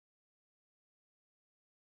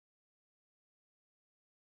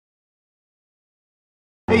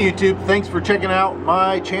Hey YouTube, thanks for checking out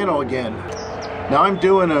my channel again. Now I'm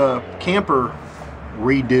doing a camper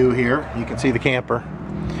redo here. You can see the camper.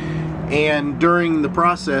 And during the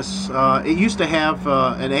process, it used to have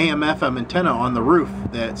an AM/FM antenna on the roof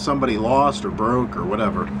that somebody lost or broke or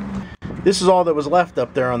whatever. This is all that was left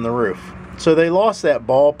up there on the roof. So they lost that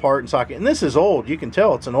ball part and socket. And this is old. You can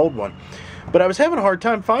tell it's an old one. But I was having a hard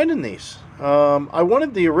time finding these. I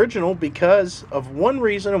wanted the original because of one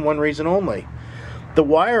reason and one reason only. The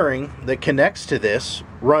wiring that connects to this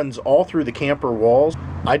runs all through the camper walls.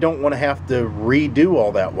 I don't want to have to redo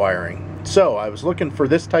all that wiring. So I was looking for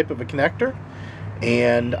this type of a connector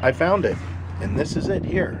and I found it. And this is it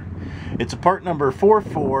here. It's a part number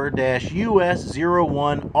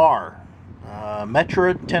 44-US01R.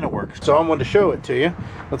 Metra antenna works. So I wanted to show it to you.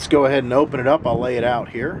 Let's go ahead and open it up. I'll lay it out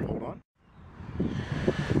here. Hold on.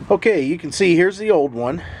 Okay, you can see here's the old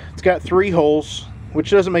one. It's got 3 holes, which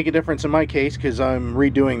doesn't make a difference in my case because I'm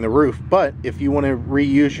redoing the roof. But if you want to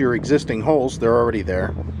reuse your existing holes, they're already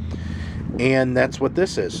there. And that's what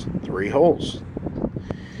this is, 3 holes.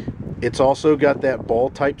 It's also got that ball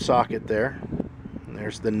type socket there.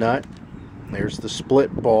 There's the nut. There's the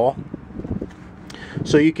split ball.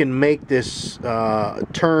 So you can make this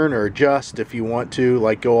turn or adjust if you want to,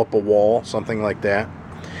 like go up a wall, something like that.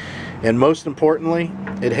 And most importantly,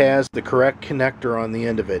 it has the correct connector on the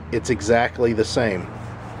end of it. It's exactly the same.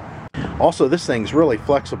 Also, this thing's really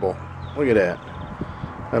flexible. Look at that.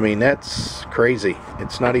 I mean, that's crazy.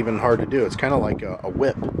 It's not even hard to do. It's kind of like a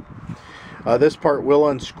whip. This part will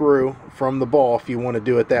unscrew from the ball if you want to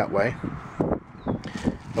do it that way.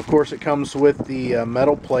 Of course, it comes with the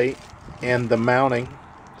metal plate and the mounting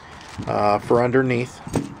for underneath.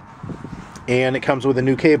 And it comes with a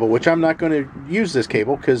new cable, which I'm not going to use this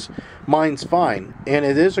cable because mine's fine. And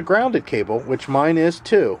it is a grounded cable, which mine is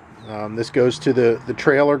too. This goes to the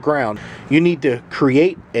trailer ground. You need to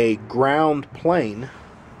create a ground plane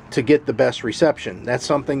to get the best reception. That's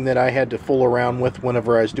something that I had to fool around with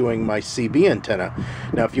whenever I was doing my CB antenna.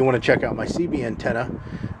 Now, if you want to check out my CB antenna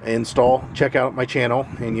install, check out my channel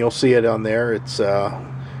and you'll see it on there. It's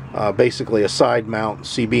basically a side mount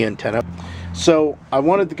CB antenna. So I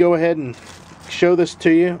wanted to go ahead and show this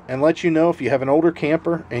to you and let you know if you have an older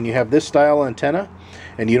camper and you have this style antenna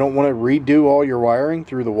and you don't want to redo all your wiring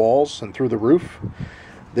through the walls and through the roof,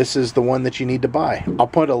 this is the one that you need to buy. I'll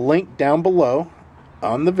put a link down below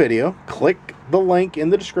on the video. Click the link in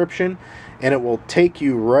the description and it will take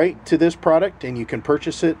you right to this product and you can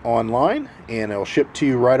purchase it online and it'll ship to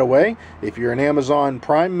you right away. If you're an Amazon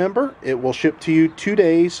Prime member, it will ship to you 2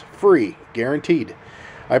 days free, guaranteed.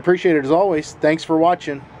 I appreciate it as always. Thanks for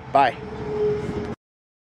watching. Bye.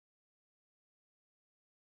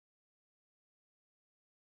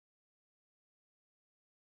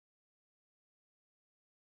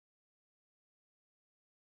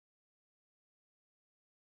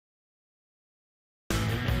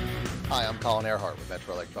 Hi, I'm Colin Earhart with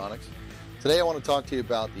Metra Electronics. Today I want to talk to you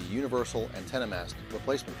about the Universal Antenna Mast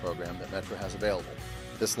Replacement Program that Metra has available.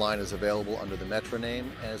 This line is available under the Metra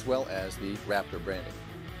name as well as the Raptor branding.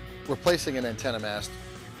 Replacing an antenna mast,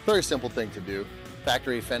 very simple thing to do.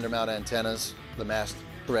 Factory fender mount antennas, the mast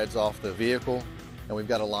threads off the vehicle, and we've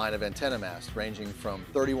got a line of antenna masts ranging from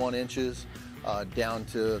 31 inches down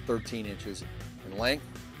to 13 inches in length,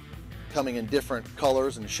 coming in different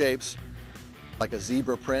colors and shapes, like a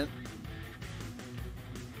zebra print,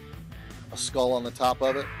 a skull on the top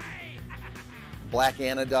of it, black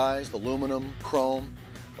anodized, aluminum, chrome,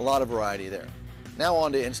 a lot of variety there. Now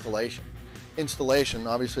on to installation. Installation,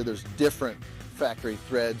 obviously there's different factory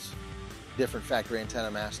threads, different factory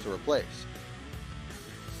antenna masts to replace.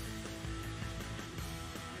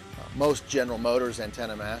 Most General Motors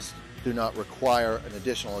antenna masts do not require an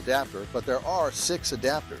additional adapter, but there are 6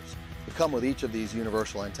 adapters that come with each of these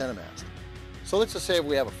universal antenna masts. So let's just say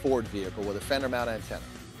we have a Ford vehicle with a fender mount antenna.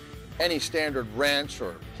 Any standard wrench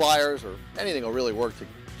or pliers or anything will really work to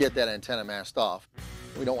get that antenna mast off.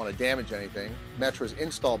 We don't want to damage anything. Metra's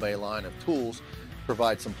install bay line of tools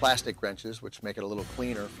provides some plastic wrenches which make it a little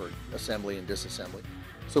cleaner for assembly and disassembly.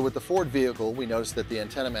 So with the Ford vehicle, we notice that the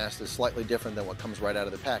antenna mast is slightly different than what comes right out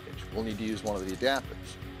of the package. We'll need to use one of the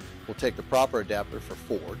adapters. We'll take the proper adapter for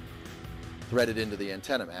Ford, thread it into the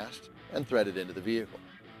antenna mast, and thread it into the vehicle.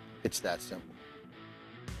 It's that simple.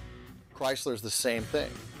 Chrysler's the same thing.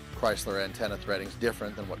 Chrysler antenna threading is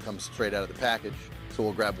different than what comes straight out of the package, so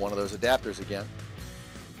we'll grab one of those adapters again,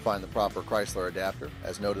 find the proper Chrysler adapter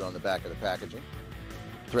as noted on the back of the packaging,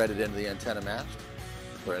 thread it into the antenna mast,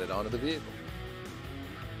 thread it onto the vehicle.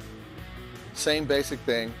 Same basic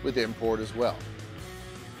thing with import as well.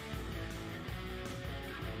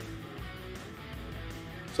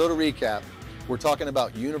 So to recap, We're talking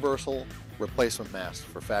about universal replacement mast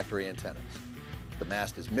for factory antennas. The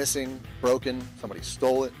mast is missing, broken, somebody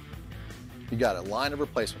stole it. You got a line of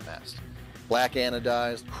replacement mast. Black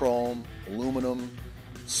anodized, chrome, aluminum,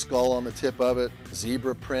 skull on the tip of it,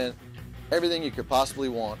 zebra print, everything you could possibly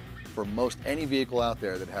want for most any vehicle out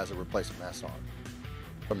there that has a replacement mast on.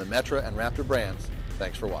 From the Metra and Raptor brands,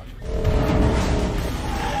 thanks for watching.